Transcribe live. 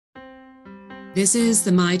This is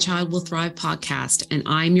the My Child Will Thrive podcast, and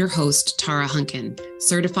I'm your host, Tara Hunkin,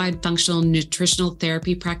 certified functional nutritional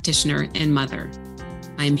therapy practitioner and mother.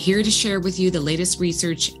 I'm here to share with you the latest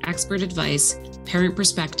research, expert advice, parent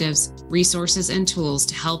perspectives, resources, and tools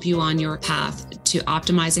to help you on your path to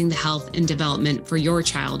optimizing the health and development for your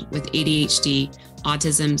child with ADHD,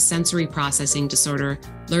 autism, sensory processing disorder,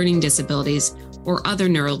 learning disabilities, or other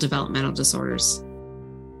neurodevelopmental disorders.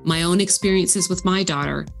 My own experiences with my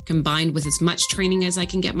daughter, combined with as much training as I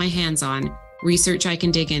can get my hands on, research I can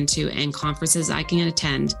dig into, and conferences I can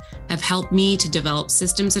attend, have helped me to develop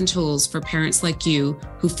systems and tools for parents like you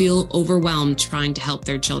who feel overwhelmed trying to help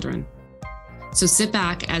their children. So sit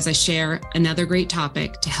back as I share another great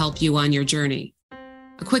topic to help you on your journey.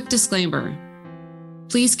 A quick disclaimer.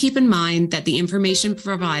 Please keep in mind that the information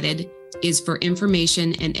provided is for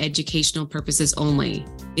information and educational purposes only.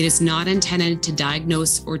 It is not intended to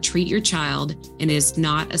diagnose or treat your child and is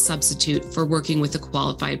not a substitute for working with a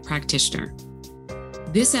qualified practitioner.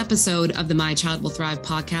 This episode of the My Child Will Thrive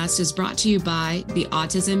podcast is brought to you by the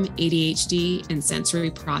Autism, ADHD, and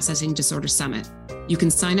Sensory Processing Disorder Summit. You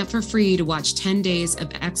can sign up for free to watch 10 days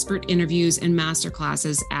of expert interviews and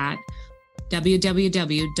masterclasses at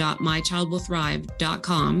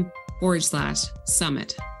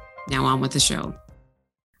www.mychildwillthrive.com/summit. Now on with the show.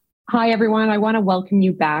 Hi, everyone. I want to welcome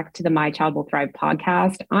you back to the My Child Will Thrive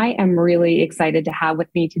podcast. I am really excited to have with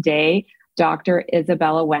me today Dr.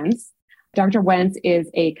 Izabella Wentz. Dr. Wentz is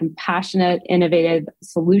a compassionate, innovative,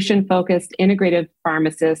 solution-focused, integrative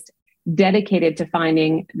pharmacist dedicated to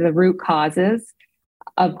finding the root causes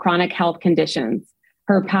of chronic health conditions.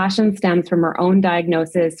 Her passion stems from her own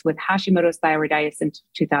diagnosis with Hashimoto's thyroiditis in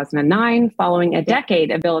 2009, following a decade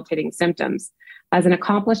of debilitating symptoms. As an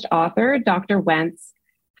accomplished author, Dr. Wentz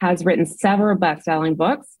has written several best-selling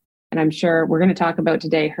books, and I'm sure we're going to talk about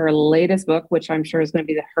today her latest book, which I'm sure is going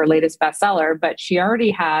to be her latest bestseller, but she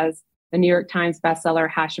already has the New York Times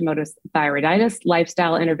bestseller, Hashimoto's Thyroiditis,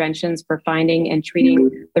 Lifestyle Interventions for Finding and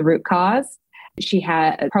Treating the Root Cause. She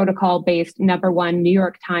had a protocol-based #1 New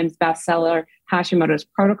York Times bestseller, Hashimoto's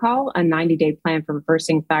Protocol, a 90-day plan for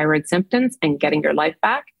reversing thyroid symptoms and getting your life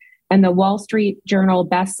back. And the Wall Street Journal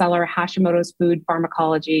bestseller, Hashimoto's Food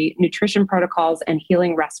Pharmacology, Nutrition Protocols and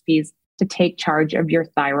Healing Recipes to Take Charge of Your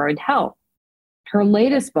Thyroid Health. Her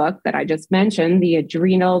latest book that I just mentioned, the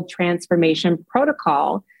Adrenal Transformation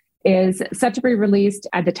Protocol, is set to be released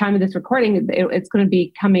at the time of this recording. It's going to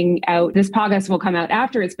be coming out. This podcast will come out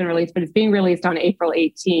after it's been released, but it's being released on April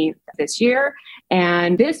 18th this year.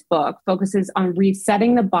 And this book focuses on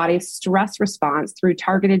resetting the body's stress response through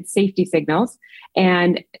targeted safety signals.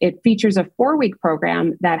 And it features a 4-week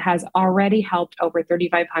program that has already helped over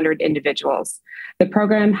 3,500 individuals. The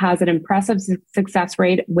program has an impressive success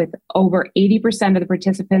rate with over 80% of the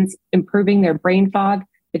participants improving their brain fog,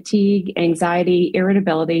 fatigue, anxiety,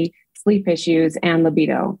 irritability, sleep issues, and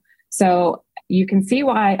libido. So you can see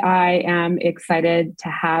why I am excited to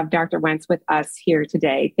have Dr. Wentz with us here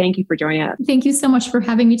today. Thank you for joining us. Thank you so much for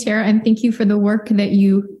having me, Tara, and thank you for the work that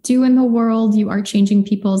you do in the world. You are changing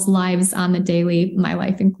people's lives on the daily, my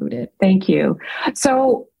life included. Thank you.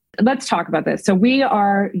 So let's talk about this. So you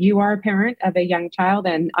are a parent of a young child,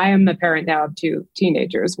 and I am a parent now of 2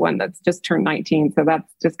 teenagers, one that's just turned 19. So that's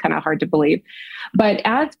just kind of hard to believe. But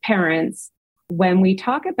as parents, when we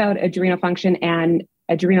talk about adrenal function and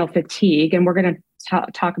adrenal fatigue, and we're going to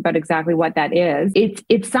talk about exactly what that is,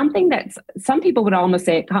 it's something that some people would almost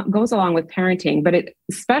say it goes along with parenting, but it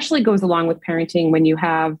especially goes along with parenting when you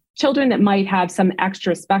have children that might have some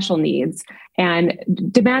extra special needs and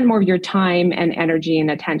demand more of your time and energy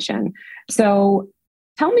and attention. So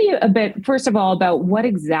tell me a bit, first of all, about what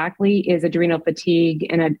exactly is adrenal fatigue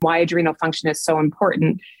and why adrenal function is so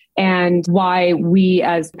important, and why we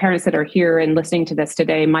as parents that are here and listening to this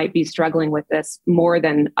today might be struggling with this more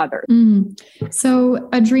than others. So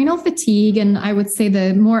adrenal fatigue, and I would say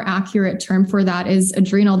the more accurate term for that is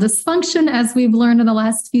adrenal dysfunction, as we've learned in the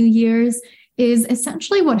last few years, is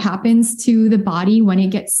essentially what happens to the body when it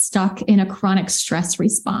gets stuck in a chronic stress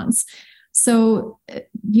response. So,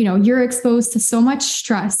 you're exposed to so much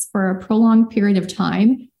stress for a prolonged period of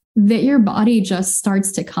time that your body just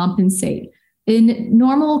starts to compensate. In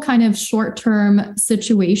normal kind of short-term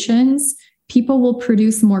situations, people will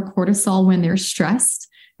produce more cortisol when they're stressed.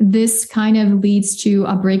 This kind of leads to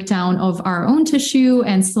a breakdown of our own tissue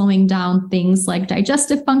and slowing down things like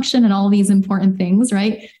digestive function and all these important things,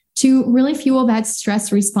 right? To really fuel that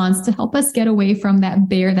stress response to help us get away from that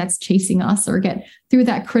bear that's chasing us or get through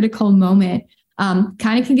that critical moment.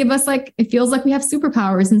 Kind of can give us it feels like we have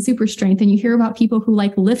superpowers and super strength. And you hear about people who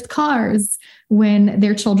lift cars when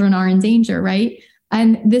their children are in danger, right?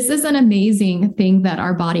 And this is an amazing thing that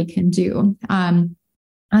our body can do.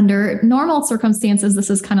 Under normal circumstances, this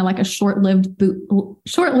is kind of like a short-lived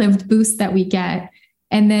boost that we get.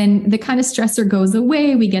 And then the kind of stressor goes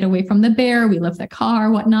away. We get away from the bear, we lift the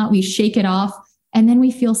car, whatnot, we shake it off. And then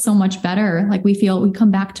we feel so much better. Like we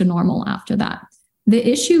come back to normal after that. The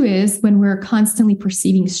issue is when we're constantly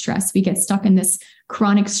perceiving stress, we get stuck in this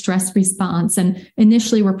chronic stress response. And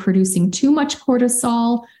initially we're producing too much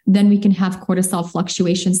cortisol. Then we can have cortisol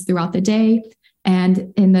fluctuations throughout the day.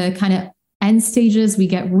 And in the kind of end stages, we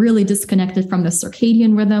get really disconnected from the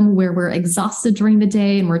circadian rhythm where we're exhausted during the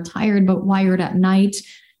day and we're tired but wired at night.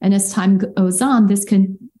 And as time goes on, this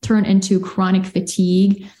can turn into chronic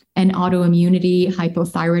fatigue and autoimmunity,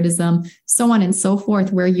 hypothyroidism, so on and so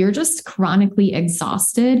forth, where you're just chronically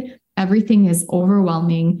exhausted. Everything is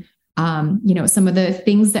overwhelming. Some of the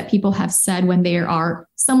things that people have said when they are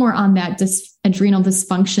somewhere on that adrenal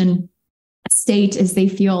dysfunction state is they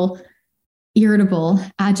feel irritable,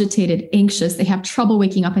 agitated, anxious. They have trouble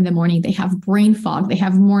waking up in the morning. They have brain fog. They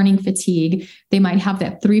have morning fatigue. They might have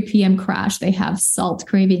that 3 p.m. crash. They have salt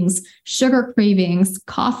cravings, sugar cravings,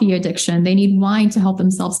 coffee addiction. They need wine to help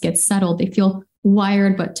themselves get settled. They feel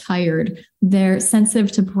wired but tired. They're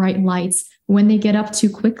sensitive to bright lights. When they get up too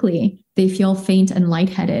quickly, they feel faint and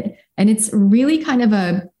lightheaded. And it's really kind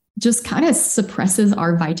of suppresses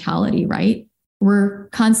our vitality, right? We're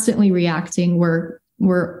constantly reacting. We're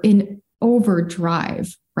in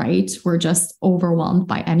overdrive, right? We're just overwhelmed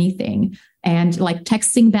by anything. And like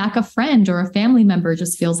texting back a friend or a family member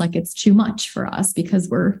just feels like it's too much for us because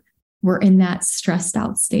we're in that stressed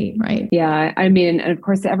out state, right? Yeah. I mean, and of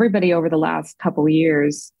course, everybody over the last couple of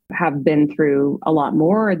years have been through a lot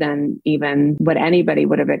more than even what anybody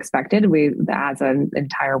would have expected. We, as an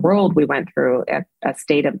entire world, we went through a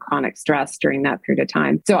state of chronic stress during that period of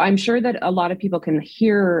time. So I'm sure that a lot of people can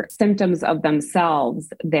hear symptoms of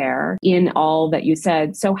themselves there in all that you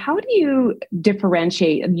said. So how do you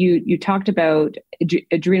differentiate? You talked about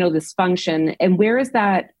adrenal dysfunction, and where is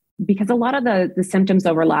that? Because a lot of the symptoms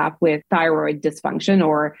overlap with thyroid dysfunction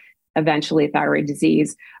or eventually thyroid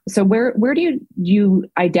disease. So where do you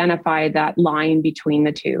identify that line between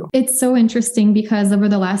the two? It's so interesting because over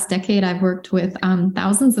the last decade, I've worked with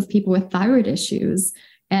thousands of people with thyroid issues.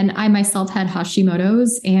 And I myself had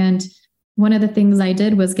Hashimoto's. And one of the things I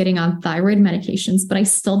did was getting on thyroid medications, but I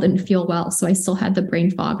still didn't feel well. So I still had the brain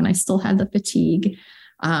fog and I still had the fatigue,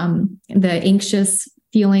 the anxious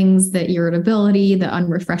feelings, the irritability, the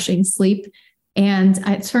unrefreshing sleep. And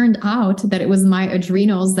it turned out that it was my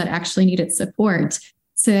adrenals that actually needed support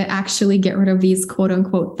to actually get rid of these quote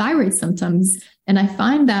unquote thyroid symptoms. And I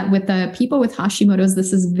find that with the people with Hashimoto's,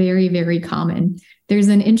 this is very, very common. There's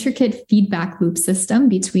an intricate feedback loop system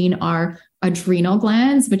between our adrenal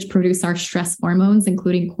glands, which produce our stress hormones,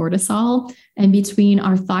 including cortisol, and between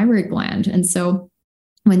our thyroid gland. And so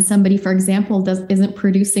when somebody, for example, isn't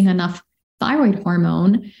producing enough thyroid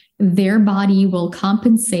hormone, their body will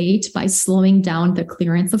compensate by slowing down the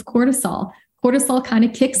clearance of cortisol. Cortisol kind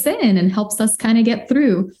of kicks in and helps us kind of get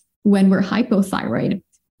through when we're hypothyroid.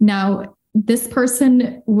 Now, this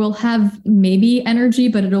person will have maybe energy,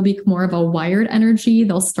 but it'll be more of a wired energy.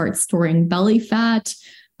 They'll start storing belly fat.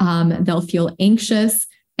 They'll feel anxious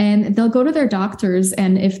and they'll go to their doctors.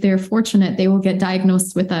 And if they're fortunate, they will get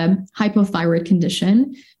diagnosed with a hypothyroid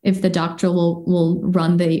condition if the doctor will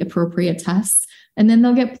run the appropriate tests. And then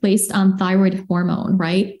they'll get placed on thyroid hormone,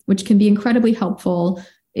 right? Which can be incredibly helpful.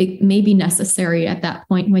 It may be necessary at that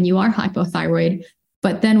point when you are hypothyroid.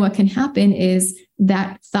 But then what can happen is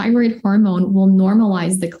that thyroid hormone will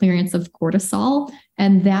normalize the clearance of cortisol,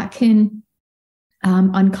 and that can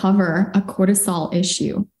uncover a cortisol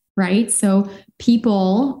issue, right? So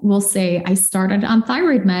people will say, I started on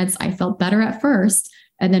thyroid meds. I felt better at first.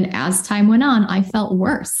 And then as time went on, I felt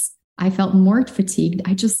worse. I felt more fatigued.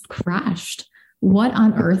 I just crashed. What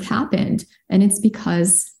on earth happened? And it's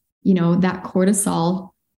because, that cortisol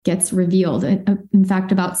gets revealed. In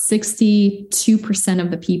fact, about 62% of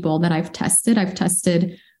the people that I've tested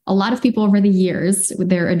a lot of people over the years with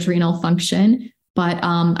their adrenal function, but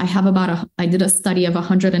I did a study of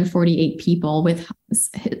 148 people with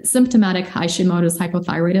symptomatic Hashimoto's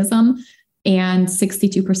hypothyroidism, and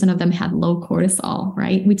 62% of them had low cortisol,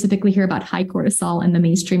 right? We typically hear about high cortisol in the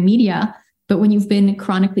mainstream media, but when you've been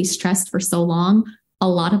chronically stressed for so long, a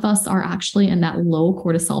lot of us are actually in that low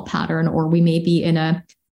cortisol pattern, or we may be in a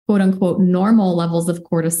quote unquote normal levels of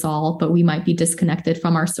cortisol, but we might be disconnected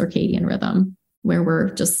from our circadian rhythm where we're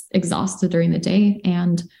just exhausted during the day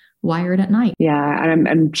and wired at night. Yeah. And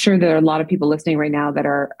I'm sure there are a lot of people listening right now that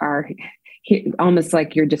are almost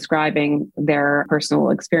like you're describing their personal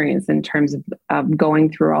experience in terms of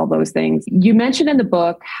going through all those things. You mentioned in the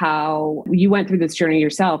book how you went through this journey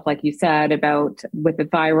yourself, like you said, about with the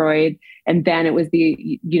thyroid, and then it was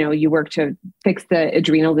you worked to fix the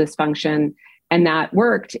adrenal dysfunction, and that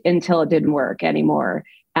worked until it didn't work anymore.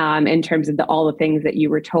 In terms of all the things that you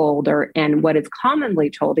were told, and what is commonly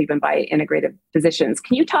told even by integrative physicians.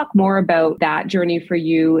 Can you talk more about that journey for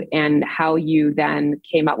you and how you then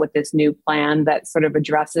came up with this new plan that sort of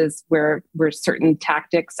addresses where certain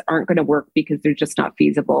tactics aren't going to work because they're just not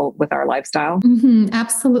feasible with our lifestyle? Mm-hmm,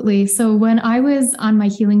 absolutely. So when I was on my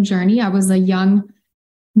healing journey, I was a young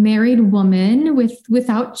married woman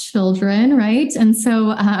without children, right? And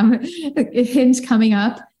so a hinge coming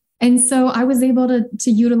up. And so I was able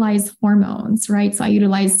to utilize hormones, right? So I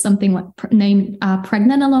utilized something named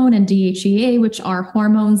pregnenolone and DHEA, which are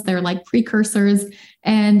hormones. They're like precursors.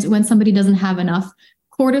 And when somebody doesn't have enough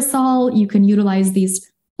cortisol, you can utilize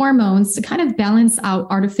these hormones to kind of balance out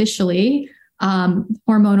artificially,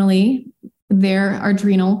 hormonally, their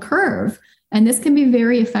adrenal curve. And this can be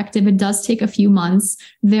very effective. It does take a few months.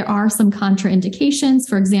 There are some contraindications.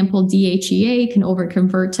 For example, DHEA can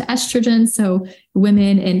overconvert to estrogen. So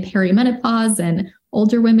women in perimenopause and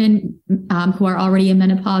older women who are already in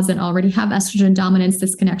menopause and already have estrogen dominance,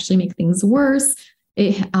 this can actually make things worse.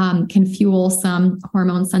 It can fuel some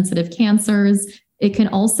hormone-sensitive cancers. It can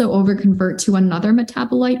also overconvert to another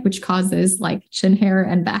metabolite, which causes like chin hair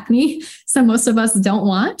and acne. So most of us don't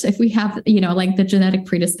want, if we have, like the genetic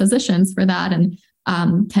predispositions for that, and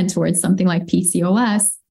tend towards something like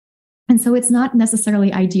PCOS. And so it's not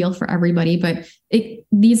necessarily ideal for everybody, but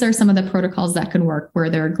these are some of the protocols that can work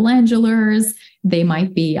where they're glandulars. They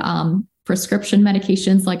might be prescription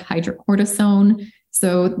medications like hydrocortisone.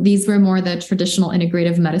 So these were more the traditional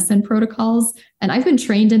integrative medicine protocols. And I've been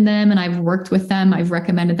trained in them and I've worked with them. I've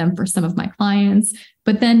recommended them for some of my clients,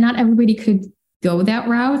 but then not everybody could go that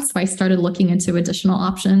route. So I started looking into additional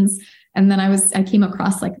options. And then I came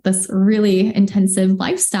across like this really intensive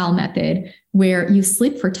lifestyle method where you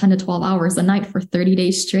sleep for 10 to 12 hours a night for 30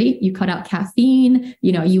 days straight. You cut out caffeine,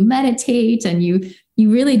 you meditate, and you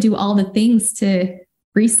really do all the things to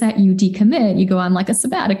reset, you decommit, you go on like a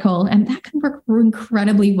sabbatical, and that can work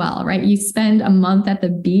incredibly well, right? You spend a month at the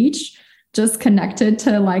beach, just connected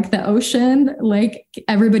to like the ocean. Like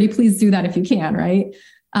everybody, please do that if you can, right?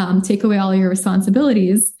 Take away all your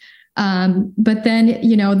responsibilities. But then,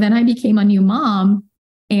 then I became a new mom,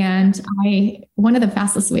 and one of the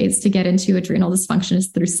fastest ways to get into adrenal dysfunction is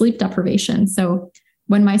through sleep deprivation. So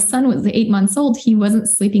when my son was 8 months old, he wasn't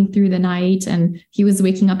sleeping through the night and he was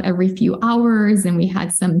waking up every few hours, and we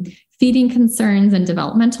had some feeding concerns and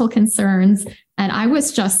developmental concerns. And I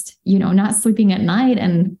was just, not sleeping at night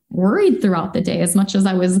and worried throughout the day. As much as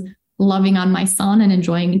I was loving on my son and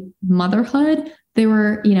enjoying motherhood, they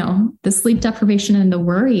were, the sleep deprivation and the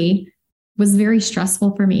worry was very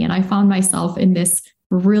stressful for me. And I found myself in this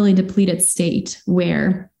really depleted state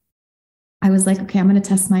where I was like, okay, I'm going to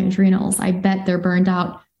test my adrenals. I bet they're burned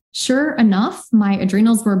out. Sure enough, my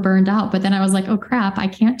adrenals were burned out. But then I was like, oh crap, I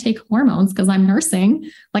can't take hormones because I'm nursing.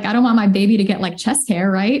 Like, I don't want my baby to get like chest hair,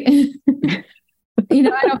 right?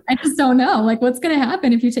 I just don't know. Like, what's going to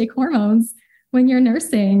happen if you take hormones when you're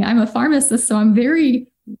nursing? I'm a pharmacist, so I'm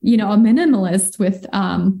very, a minimalist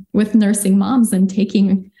with nursing moms and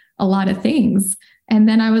taking a lot of things. And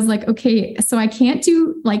then I was like, okay, so I can't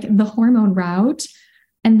do like the hormone route.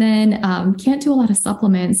 And then can't do a lot of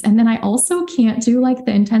supplements. And then I also can't do like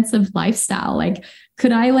the intensive lifestyle. Like,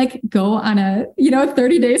 could I like go on a,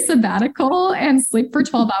 30-day sabbatical and sleep for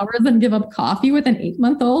 12 hours and give up coffee with an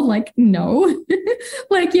 8-month-old? Like, no,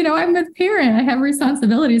 I'm a parent. I have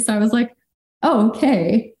responsibilities. So I was like, oh,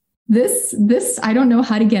 okay, this, I don't know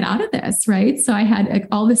how to get out of this. Right. So I had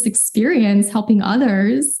all this experience helping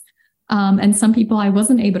others. And some people I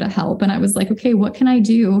wasn't able to help. And I was like, okay, what can I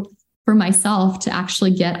do for myself to actually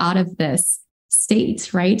get out of this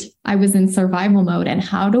state, right? I was in survival mode, and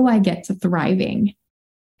how do I get to thriving?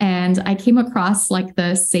 And I came across like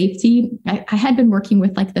the safety. I had been working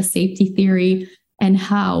with like the safety theory and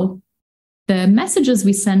how the messages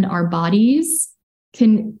we send our bodies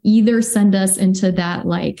can either send us into that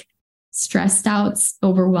like stressed out,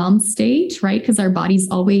 overwhelmed state, right? Because our body's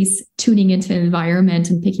always tuning into an environment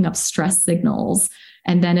and picking up stress signals.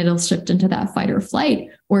 And then it'll shift into that fight or flight.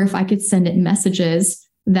 Or if I could send it messages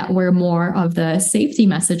that were more of the safety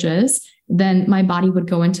messages, then my body would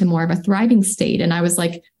go into more of a thriving state. And I was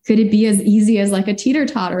like, could it be as easy as like a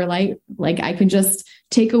teeter-totter? Like I could just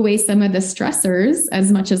take away some of the stressors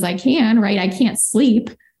as much as I can, right? I can't sleep.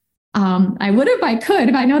 I would if I could,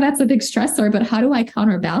 if I know that's a big stressor, but how do I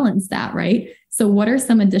counterbalance that, right? So what are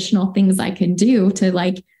some additional things I can do to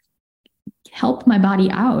like help my body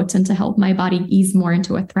out and to help my body ease more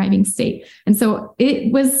into a thriving state? And so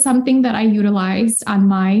it was something that I utilized on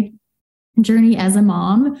my journey as a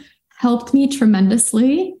mom, helped me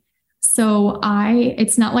tremendously. So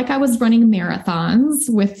it's not like I was running marathons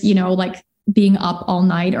with, like being up all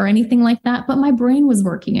night or anything like that, but my brain was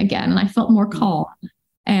working again and I felt more calm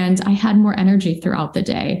and I had more energy throughout the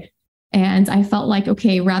day. And I felt like,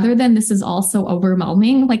 okay, rather than this is all so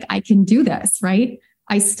overwhelming, like I can do this, right?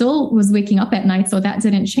 I still was waking up at night, so that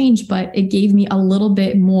didn't change, but it gave me a little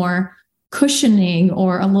bit more cushioning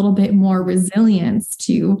or a little bit more resilience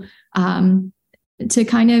to kind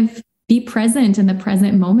of be present in the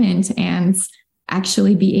present moment and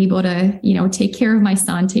actually be able to, take care of my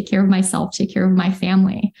son, take care of myself, take care of my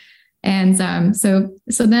family. And so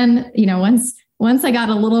then, once I got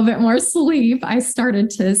a little bit more sleep, I started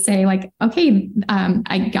to say like, okay,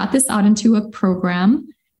 I got this out into a program.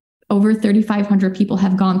 Over 3,500 people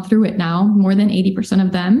have gone through it now. More than 80%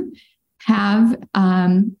 of them have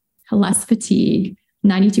less fatigue.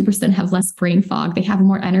 92% have less brain fog. They have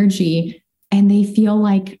more energy and they feel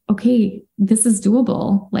like, okay, this is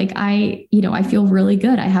doable. Like I feel really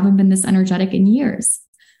good. I haven't been this energetic in years.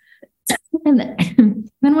 And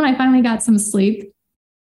then when I finally got some sleep,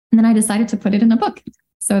 and then I decided to put it in a book.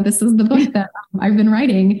 So this is the book that I've been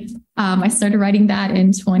writing. I started writing that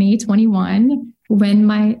in 2021 when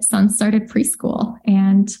my son started preschool.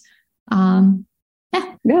 And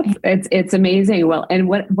it's amazing. Well, and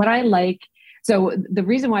what I like, so the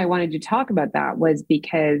reason why I wanted to talk about that was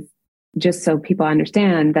because just so people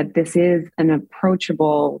understand that this is an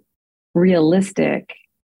approachable, realistic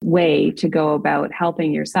way to go about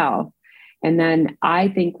helping yourself. And then I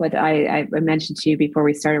think what I mentioned to you before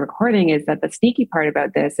we started recording is that the sneaky part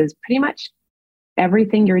about this is pretty much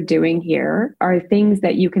everything you're doing here are things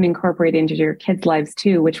that you can incorporate into your kids' lives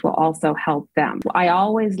too, which will also help them. I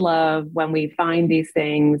always love when we find these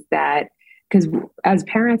things that, because as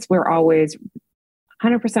parents, we're always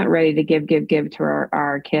 100% ready to give to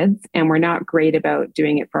our kids, and we're not great about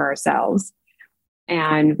doing it for ourselves.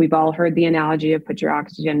 And we've all heard the analogy of put your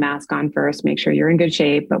oxygen mask on first, make sure you're in good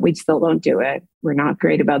shape, but we still don't do it. We're not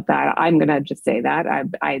great about that. I'm going to just say that.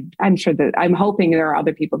 I'm sure that I'm hoping there are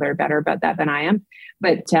other people that are better about that than I am.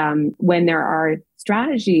 But when there are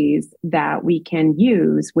strategies that we can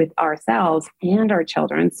use with ourselves and our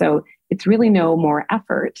children, so it's really no more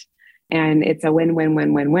effort and it's a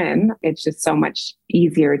win-win-win-win-win. It's just so much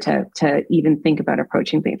easier to even think about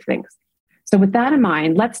approaching these things. So with that in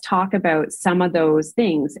mind, let's talk about some of those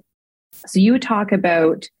things. So you talk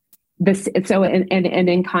about this, so and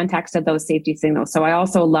in context of those safety signals. So I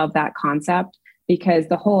also love that concept because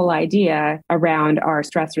the whole idea around our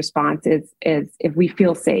stress response is if we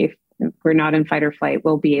feel safe, if we're not in fight or flight,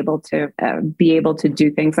 we'll be able to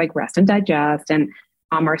do things like rest and digest and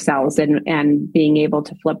calm ourselves, and being able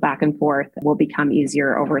to flip back and forth will become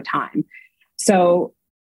easier over time. So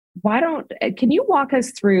can you walk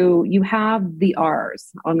us through, you have the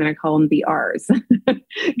R's, I'm going to call them the R's.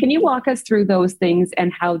 Can you walk us through those things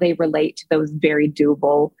and how they relate to those very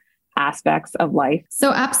doable aspects of life?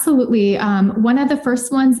 So absolutely. One of the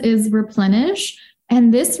first ones is replenish.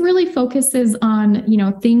 And this really focuses on,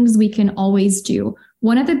 things we can always do.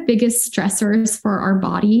 One of the biggest stressors for our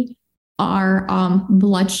body are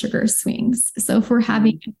blood sugar swings. So if we're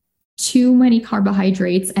having too many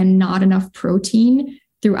carbohydrates and not enough protein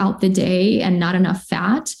throughout the day and not enough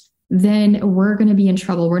fat, then we're going to be in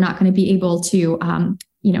trouble. We're not going to be able to,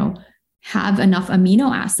 have enough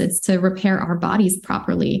amino acids to repair our bodies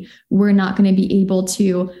properly. We're not going to be able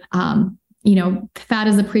to, fat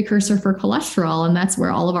is a precursor for cholesterol, and that's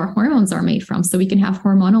where all of our hormones are made from. So we can have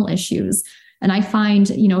hormonal issues. And I find,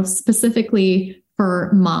 specifically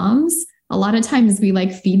for moms, a lot of times we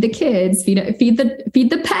feed the kids, feed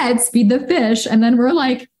the pets, feed the fish. And then we're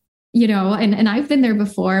like, and I've been there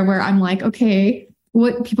before where I'm like, okay,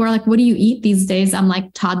 what people are like, what do you eat these days? I'm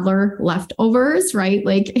like, toddler leftovers, right?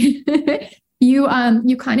 Like you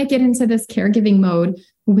kind of get into this caregiving mode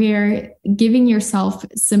where giving yourself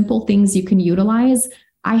simple things you can utilize.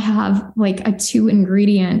 I have like a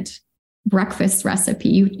 2-ingredient breakfast recipe.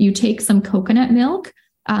 You take some coconut milk.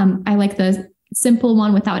 I like the simple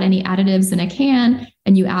one without any additives in a can,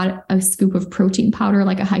 and you add a scoop of protein powder,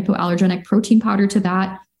 like a hypoallergenic protein powder to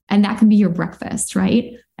that. And that can be your breakfast,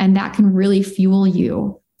 right? And that can really fuel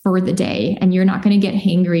you for the day. And you're not going to get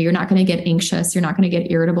hangry. You're not going to get anxious. You're not going to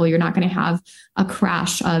get irritable. You're not going to have a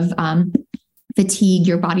crash of fatigue.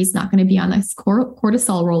 Your body's not going to be on this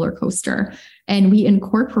cortisol roller coaster. And we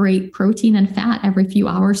incorporate protein and fat every few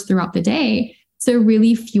hours throughout the day to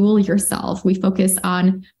really fuel yourself. We focus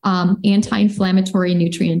on anti-inflammatory,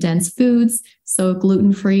 nutrient-dense foods, so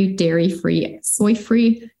gluten-free, dairy-free,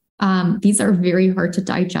 soy-free. These are very hard to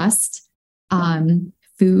digest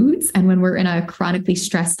foods. And when we're in a chronically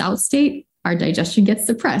stressed out state, our digestion gets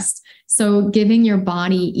suppressed. So giving your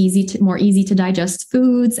body more easy to digest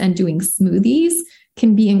foods and doing smoothies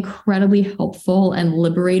can be incredibly helpful and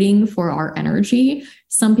liberating for our energy.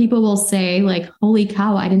 Some people will say like, holy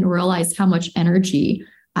cow, I didn't realize how much energy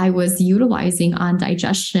I was utilizing on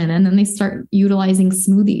digestion. And then they start utilizing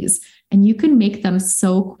smoothies, and you can make them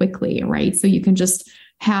so quickly, right? So you can just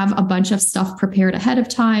have a bunch of stuff prepared ahead of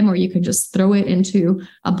time, or you can just throw it into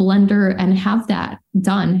a blender and have that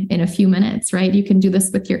done in a few minutes, right? You can do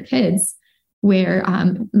this with your kids, where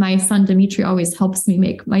my son Dimitri always helps me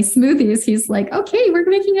make my smoothies. He's like, okay, we're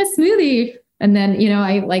making a smoothie. And then,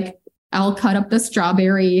 I'll cut up the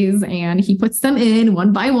strawberries and he puts them in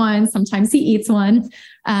one by one. Sometimes he eats one.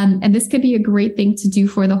 And this could be a great thing to do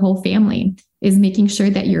for the whole family, is making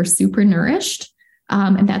sure that you're super nourished.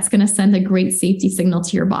 And that's going to send a great safety signal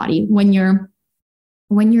to your body. When you're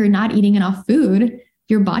not eating enough food,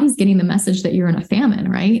 your body's getting the message that you're in a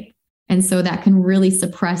famine, right? And so that can really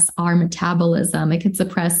suppress our metabolism. It could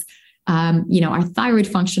suppress, our thyroid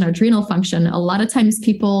function, our adrenal function. A lot of times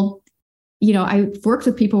people, I've worked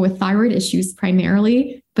with people with thyroid issues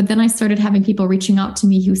primarily, but then I started having people reaching out to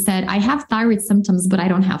me who said, I have thyroid symptoms, but I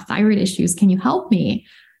don't have thyroid issues. Can you help me?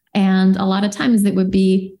 And a lot of times it would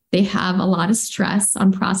be, they have a lot of stress,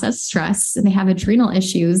 unprocessed stress, and they have adrenal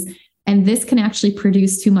issues. And this can actually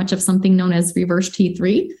produce too much of something known as reverse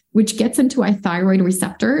T3, which gets into our thyroid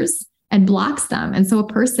receptors and blocks them. And so a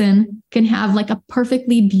person can have like a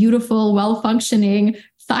perfectly beautiful, well-functioning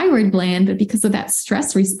thyroid gland, but because of that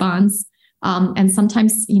stress response, and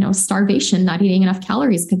sometimes, starvation, not eating enough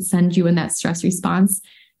calories can send you in that stress response.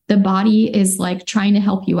 The body is like trying to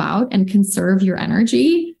help you out and conserve your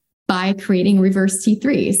energy by creating reverse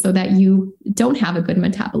T3 so that you don't have a good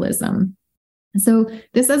metabolism. So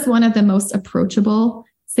this is one of the most approachable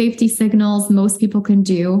safety signals most people can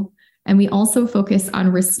do. And we also focus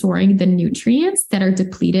on restoring the nutrients that are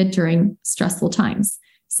depleted during stressful times.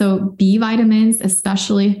 So B vitamins,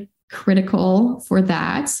 especially critical for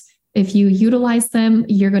that. If you utilize them,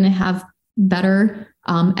 you're going to have better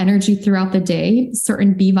energy throughout the day.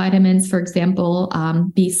 Certain B vitamins, for example,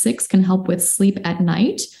 B6 can help with sleep at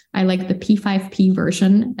night. I like the P5P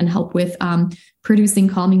version and help with producing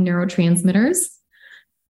calming neurotransmitters.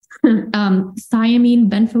 Thiamine,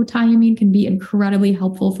 benfotiamine can be incredibly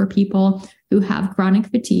helpful for people who have chronic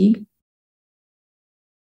fatigue.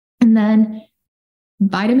 And then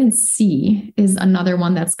vitamin C is another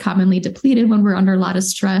one that's commonly depleted when we're under a lot of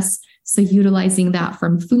stress. So utilizing that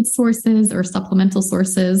from food sources or supplemental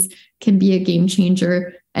sources can be a game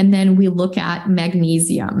changer. And then we look at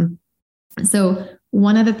magnesium. So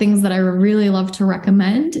one of the things that I really love to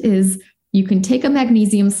recommend is you can take a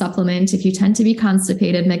magnesium supplement. If you tend to be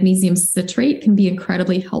constipated, magnesium citrate can be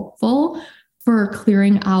incredibly helpful for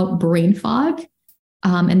clearing out brain fog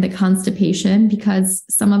and the constipation, because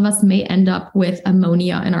some of us may end up with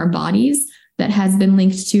ammonia in our bodies that has been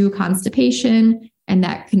linked to constipation, and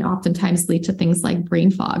that can oftentimes lead to things like brain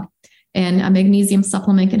fog. And a magnesium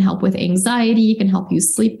supplement can help with anxiety, can help you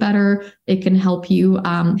sleep better. It can help you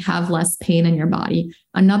have less pain in your body.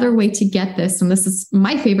 Another way to get this, and this is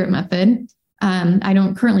my favorite method, I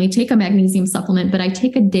don't currently take a magnesium supplement, but I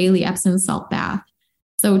take a daily Epsom salt bath.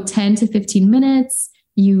 So 10 to 15 minutes,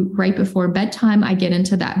 right before bedtime, I get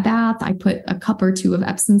into that bath. I put a cup or two of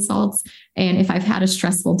Epsom salts. And if I've had a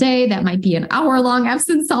stressful day, that might be an hour-long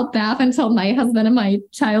Epsom salt bath until my husband and my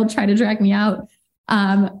child try to drag me out.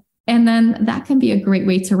 And then that can be a great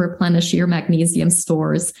way to replenish your magnesium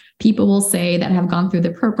stores. People will say that have gone through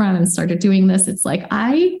the program and started doing this. It's like,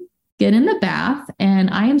 I get in the bath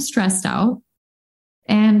and I am stressed out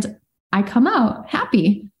and I come out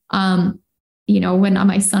happy. When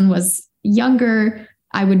my son was younger,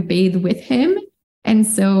 I would bathe with him. And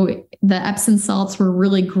so the Epsom salts were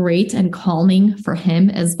really great and calming for him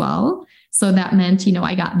as well. So that meant,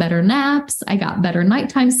 I got better naps. I got better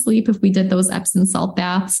nighttime sleep if we did those Epsom salt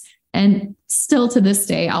baths. And still to this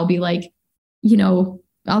day, I'll be like,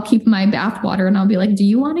 I'll keep my bath water and I'll be like, do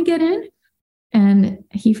you want to get in? And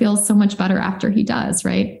he feels so much better after he does,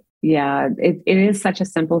 right? Yeah, it is such a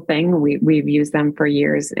simple thing. We've used them for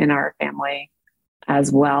years in our family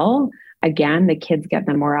as well. Again, the kids get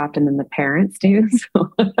them more often than the parents do.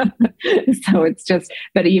 So it's just,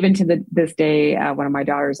 but even to this day, one of my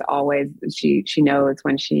daughters always, she knows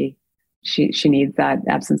when she she needs that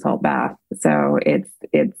Epsom salt bath. So it's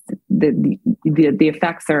the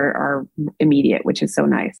effects are immediate, which is so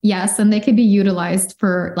nice. Yes. And they could be utilized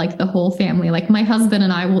for like the whole family. Like my husband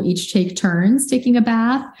and I will each take turns taking a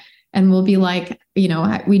bath, and we'll be like,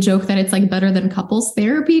 we joke that it's like better than couples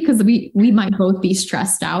therapy because we might both be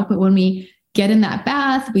stressed out, but when we get in that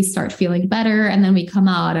bath, we start feeling better, and then we come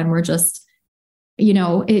out and we're just,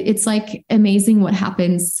 it's like amazing what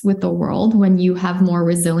happens with the world when you have more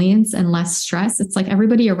resilience and less stress. It's like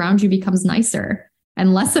everybody around you becomes nicer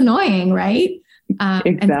and less annoying, right?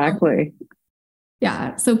 Exactly.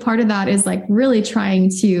 So part of that is like really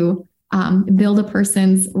trying to build a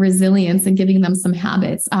person's resilience and giving them some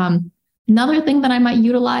habits. Another thing that I might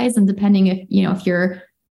utilize, and depending if you're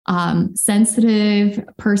sensitive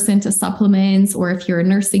person to supplements, or if you're a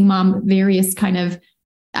nursing mom,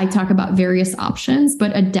 I talk about various options,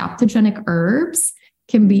 but adaptogenic herbs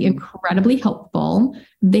can be incredibly helpful.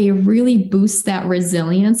 They really boost that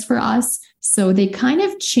resilience for us. So they kind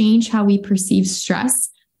of change how we perceive stress.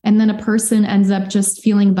 And then a person ends up just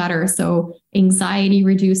feeling better. So anxiety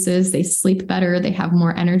reduces, they sleep better, they have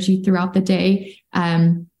more energy throughout the day.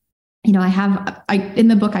 In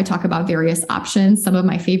the book, I talk about various options. Some of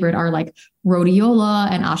my favorite are like rhodiola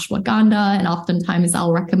and ashwagandha. And oftentimes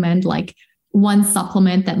I'll recommend like one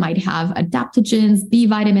supplement that might have adaptogens, B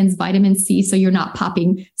vitamins, vitamin C. So you're not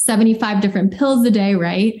popping 75 different pills a day,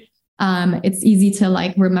 right? It's easy to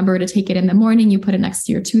like remember to take it in the morning. You put it next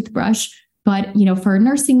to your toothbrush. But, for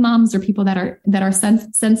nursing moms or people that are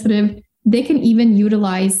sensitive, they can even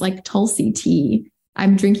utilize like Tulsi tea.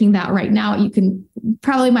 I'm drinking that right now. You can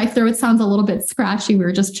probably, my throat sounds a little bit scratchy. We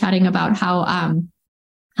were just chatting about how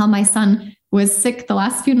my son was sick the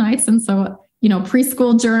last few nights. And so,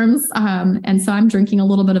 preschool germs. And so I'm drinking a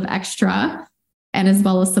little bit of extra, and as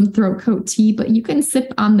well as some throat coat tea, but you can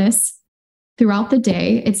sip on this throughout the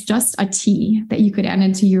day. It's just a tea that you could add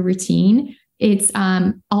into your routine. It's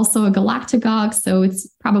also a galactagogue. So it's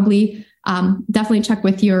probably definitely check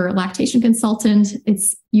with your lactation consultant.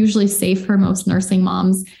 It's usually safe for most nursing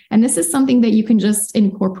moms. And this is something that you can just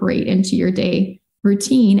incorporate into your day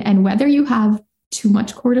routine. And whether you have too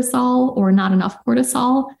much cortisol or not enough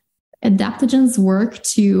cortisol, adaptogens work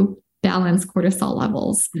to balance cortisol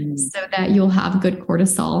levels so that you'll have good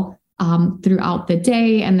cortisol throughout the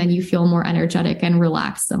day. And then you feel more energetic and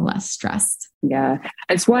relaxed and less stressed. Yeah.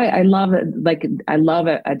 That's why I love it. Like I love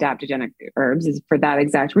adaptogenic herbs is for that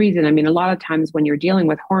exact reason. I mean, a lot of times when you're dealing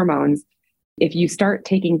with hormones, if you start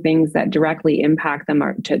taking things that directly impact them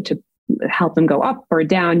or to help them go up or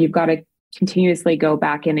down, you've got to continuously go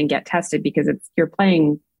back in and get tested because you're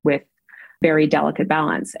playing with very delicate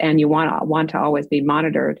balance and you want to always be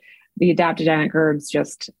monitored. The adaptogenic herbs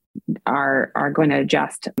just are going to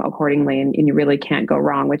adjust accordingly, and you really can't go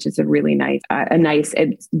wrong, which is a really nice,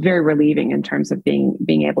 it's very relieving in terms of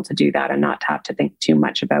being able to do that and not have to think too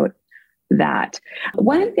much about that.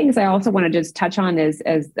 One of the things I also want to just touch on is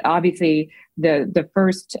obviously the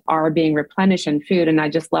first R being replenish in food. And I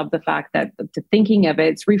just love the fact that thinking of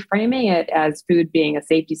it's reframing it as food being a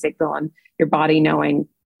safety signal and your body knowing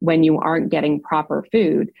when you aren't getting proper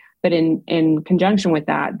food. But in conjunction with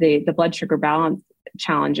that, the blood sugar balance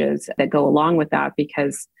challenges that go along with that,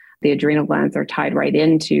 because the adrenal glands are tied right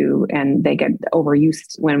into, and they get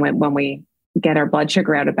overused when we get our blood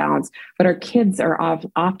sugar out of balance. But our kids are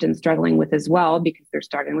often struggling with as well, because they're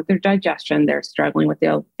struggling with their digestion. They're struggling with the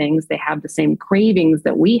other things. They have the same cravings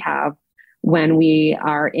that we have when we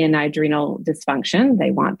are in adrenal dysfunction.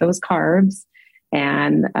 They want those carbs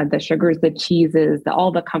and the sugars, the cheeses,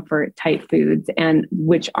 all the comfort type foods, and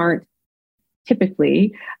which aren't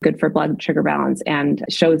typically good for blood sugar balance and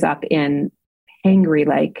shows up in hangry,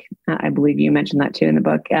 like I believe you mentioned that too in the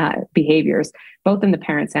book, behaviors, both in the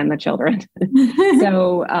parents and the children.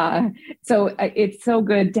 So it's so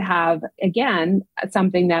good to have, again,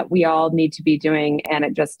 something that we all need to be doing, and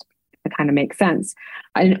it kind of makes sense.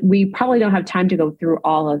 And we probably don't have time to go through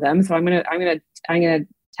all of them, so I'm gonna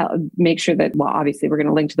make sure that, well, obviously we're going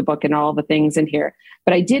to link to the book and all the things in here,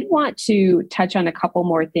 but I did want to touch on a couple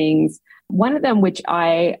more things. One of them, which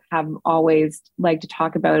I have always liked to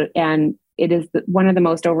talk about, and it is one of the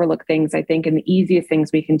most overlooked things, I think, and the easiest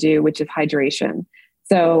things we can do, which is hydration.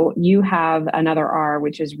 So you have another R,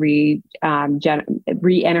 which is re-energize.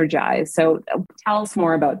 So tell us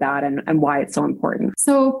more about that and why it's so important.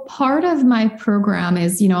 So part of my program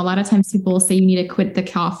is, a lot of times people say you need to quit the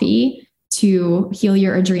coffee to heal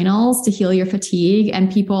your adrenals, to heal your fatigue. And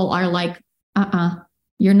people are like,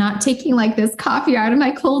 you're not taking like this coffee out of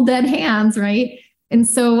my cold, dead hands, right? And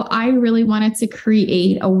so I really wanted to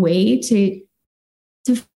create a way to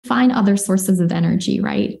find other sources of energy,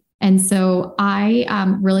 right? And so I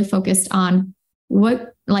really focused on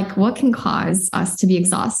what can cause us to be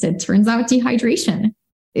exhausted. Turns out dehydration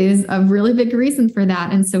is a really big reason for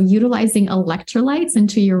that. And so utilizing electrolytes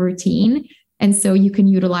into your routine. And so you can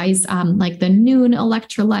utilize like the noon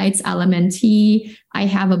electrolytes, LMNT. I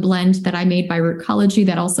have a blend that I made by Pharmacology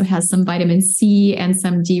that also has some vitamin C and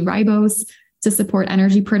some D-ribose to support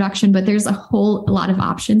energy production. But there's a whole lot of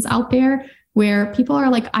options out there where people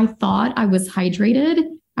are like, I thought I was hydrated,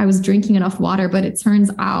 I was drinking enough water, but it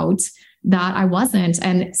turns out that I wasn't.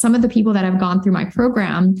 And some of the people that have gone through my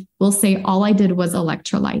program will say all I did was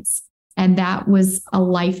electrolytes. And that was a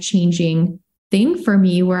life-changing thing for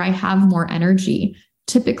me where I have more energy.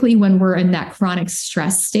 Typically, when we're in that chronic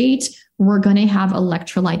stress state, we're going to have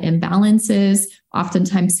electrolyte imbalances.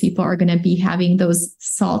 Oftentimes people are going to be having those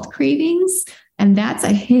salt cravings. And that's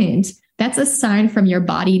a hint. That's a sign from your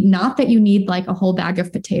body, not that you need like a whole bag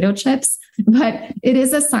of potato chips, but it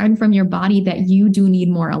is a sign from your body that you do need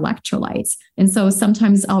more electrolytes. And so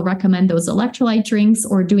sometimes I'll recommend those electrolyte drinks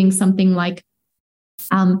or doing something like,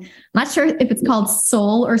 not sure if it's called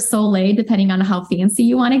Sol or Soleil, depending on how fancy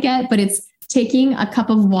you want to get, but it's taking a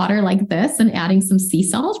cup of water like this and adding some sea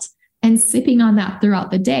salt and sipping on that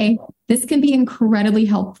throughout the day. This can be incredibly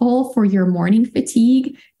helpful for your morning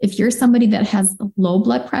fatigue. If you're somebody that has low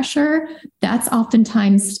blood pressure, that's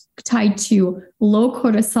oftentimes tied to low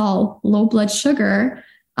cortisol, low blood sugar,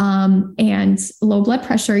 and low blood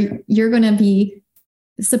pressure. You're going to be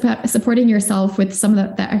supporting yourself with some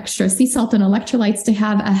of the extra sea salt and electrolytes to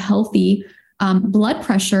have a healthy blood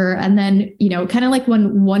pressure. And then, kind of like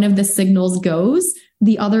when one of the signals goes,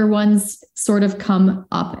 the other ones sort of come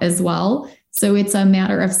up as well. So it's a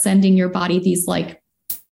matter of sending your body these like,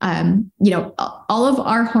 all of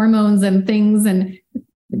our hormones and things, and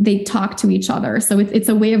they talk to each other. So it's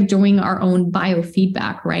a way of doing our own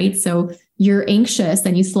biofeedback, right? So you're anxious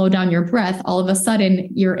and you slow down your breath. All of a sudden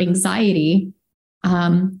your anxiety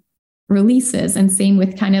releases, and same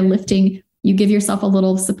with kind of lifting, you give yourself a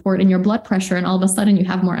little support in your blood pressure and all of a sudden you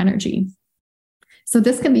have more energy. So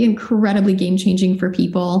this can be incredibly game changing for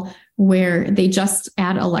people where they just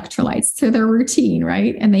add electrolytes to their routine,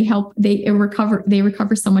 right? And they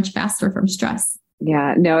recover so much faster from stress.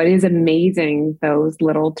 Yeah, no, it is amazing, those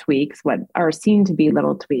little tweaks, what are seen to be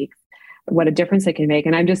little tweaks, what a difference it can make.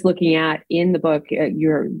 And I'm just looking at in the book,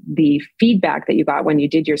 the feedback that you got when you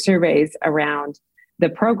did your surveys around the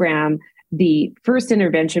program, the first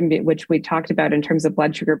intervention, which we talked about in terms of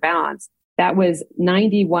blood sugar balance, that was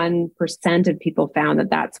 91% of people found that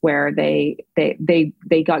that's where they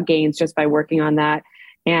got gains just by working on that.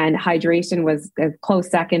 And hydration was a close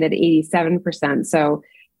second at 87%. So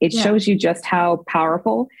it shows you just how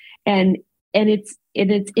powerful. And it's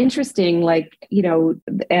interesting, like,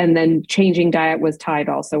 and then changing diet was tied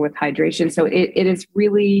also with hydration. So it is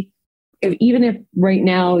really, even if right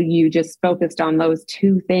now you just focused on those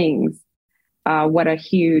two things, what a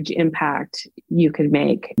huge impact you could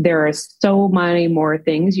make. There are so many more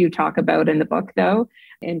things you talk about in the book, though,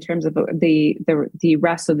 in terms of the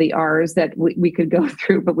rest of the R's that we could go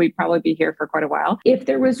through, but we'd probably be here for quite a while. If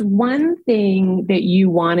there was one thing that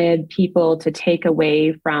you wanted people to take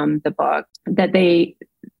away from the book, that they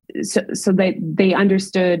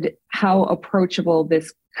understood how approachable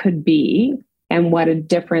this could be and what a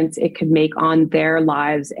difference it could make on their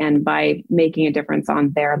lives, and by making a difference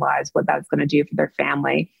on their lives, what that's going to do for their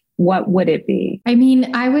family, what would it be? I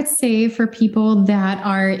mean, I would say for people that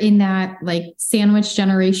are in that like sandwich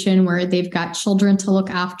generation where they've got children to look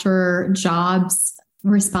after, jobs,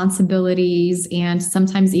 responsibilities, and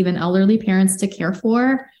sometimes even elderly parents to care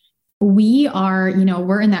for, we are,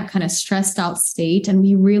 we're in that kind of stressed out state, and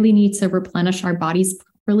we really need to replenish our bodies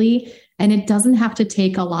properly. And it doesn't have to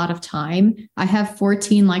take a lot of time. I have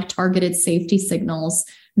 14 like targeted safety signals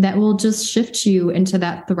that will just shift you into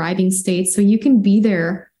that thriving state so you can be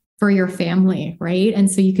there for your family, right?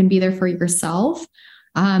 And so you can be there for yourself.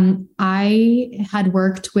 I had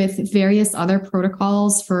worked with various other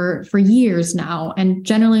protocols for years now. And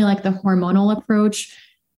generally like the hormonal approach,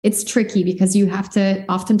 it's tricky because you have to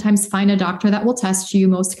oftentimes find a doctor that will test you.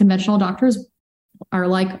 Most conventional doctors are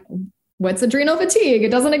like, what's adrenal fatigue?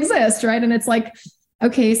 It doesn't exist, right? And it's like,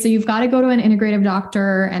 okay, so you've got to go to an integrative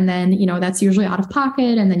doctor, and then, that's usually out of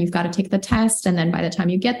pocket. And then you've got to take the test. And then by the time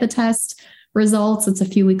you get the test results, it's a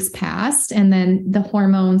few weeks past. And then the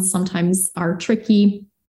hormones sometimes are tricky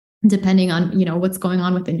depending on, what's going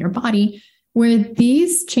on within your body. Where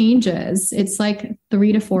these changes, it's like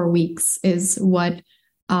 3 to 4 weeks is what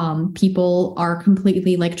people are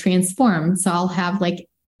completely like transformed. So I'll have like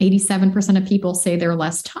 87% of people say they're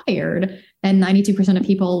less tired, and 92% of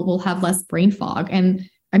people will have less brain fog. And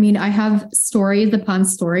I mean, I have stories upon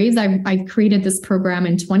stories. I created this program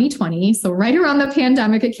in 2020. So right around the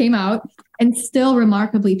pandemic, it came out, and still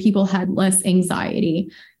remarkably, people had less anxiety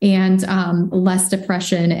and less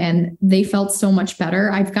depression, and they felt so much better.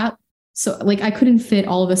 I couldn't fit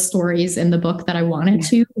all of the stories in the book that I wanted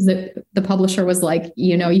to, because the publisher was like,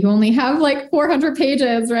 you only have like 400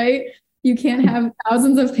 pages, right? You can't have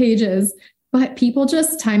thousands of pages. But people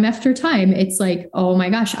just time after time, it's like, oh my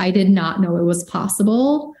gosh, I did not know it was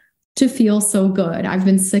possible to feel so good. I've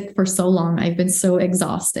been sick for so long. I've been so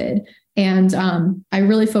exhausted. And I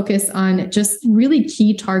really focus on just really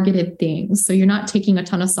key targeted things. So you're not taking a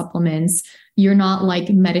ton of supplements. You're not like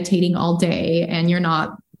meditating all day, and you're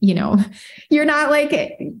not like,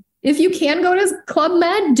 if you can go to Club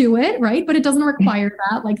Med, do it, right? But it doesn't require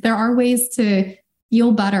that. Like, there are ways to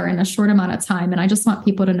feel better in a short amount of time. And I just want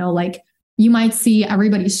people to know, like, you might see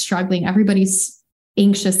everybody's struggling, everybody's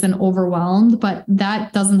anxious and overwhelmed, but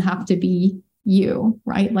that doesn't have to be you,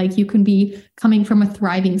 right? Like, you can be coming from a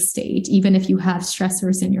thriving state, even if you have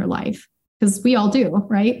stressors in your life, because we all do,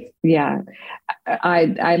 right? Yeah,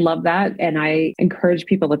 I love that. And I encourage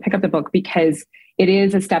people to pick up the book, because it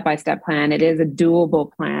is a step-by-step plan. It is a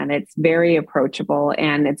doable plan. It's very approachable.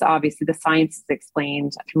 And it's obviously, the science is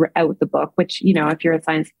explained throughout the book, which, if you're a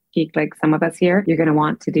science geek like some of us here, you're going to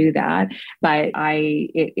want to do that. But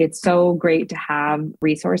it's so great to have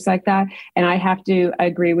resource like that. And I have to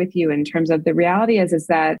agree with you in terms of, the reality is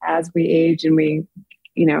that as we age and we,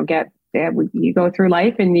 you go through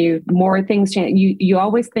life and more things change. You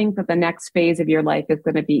always think that the next phase of your life is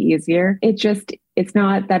going to be easier. It's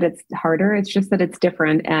not that it's harder. It's just that it's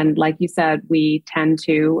different. And like you said,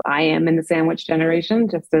 I am in the sandwich generation,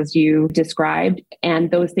 just as you described,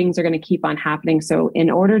 and those things are going to keep on happening. So in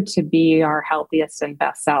order to be our healthiest and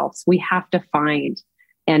best selves, we have to find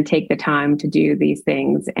and take the time to do these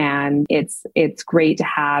things. And it's great to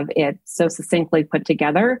have it so succinctly put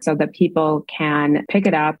together so that people can pick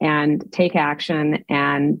it up and take action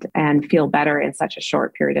and feel better in such a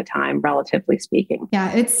short period of time, relatively speaking.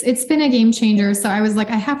 Yeah, it's been a game changer. So I was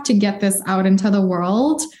like, I have to get this out into the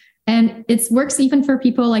world. And it works even for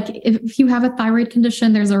people like, if you have a thyroid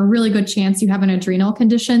condition, there's a really good chance you have an adrenal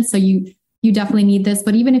condition. So you definitely need this.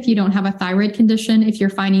 But even if you don't have a thyroid condition, if you're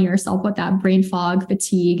finding yourself with that brain fog,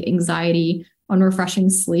 fatigue, anxiety, unrefreshing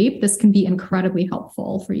sleep, this can be incredibly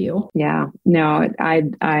helpful for you. Yeah, no,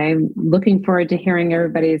 I'm looking forward to hearing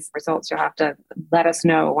everybody's results. You'll have to let us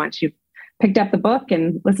know once you've picked up the book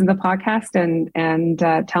and listened to the podcast, and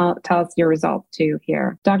tell us your results too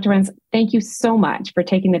here. Dr. Wentz, thank you so much for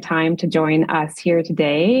taking the time to join us here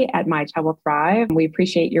today at My Child Will Thrive. We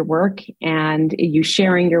appreciate your work and you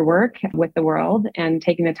sharing your work with the world and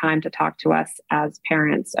taking the time to talk to us as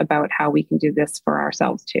parents about how we can do this for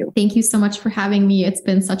ourselves too. Thank you so much for having me. It's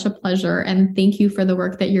been such a pleasure. And thank you for the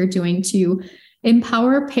work that you're doing to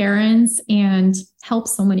empower parents and help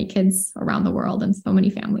so many kids around the world and so many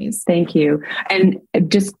families. Thank you. And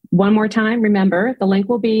just one more time, remember, the link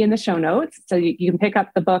will be in the show notes. So you can pick up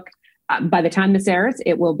the book. By the time this airs,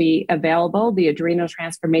 it will be available, the Adrenal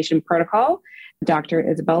Transformation Protocol. Dr.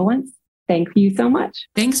 Izabella Wentz, thank you so much.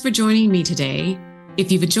 Thanks for joining me today.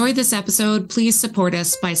 If you've enjoyed this episode, please support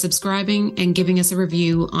us by subscribing and giving us a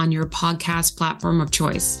review on your podcast platform of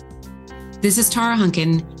choice. This is Tara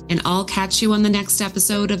Hunkin, and I'll catch you on the next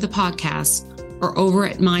episode of the podcast or over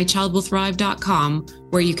at mychildwillthrive.com,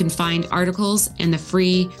 where you can find articles and the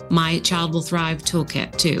free My Child Will Thrive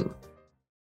toolkit too.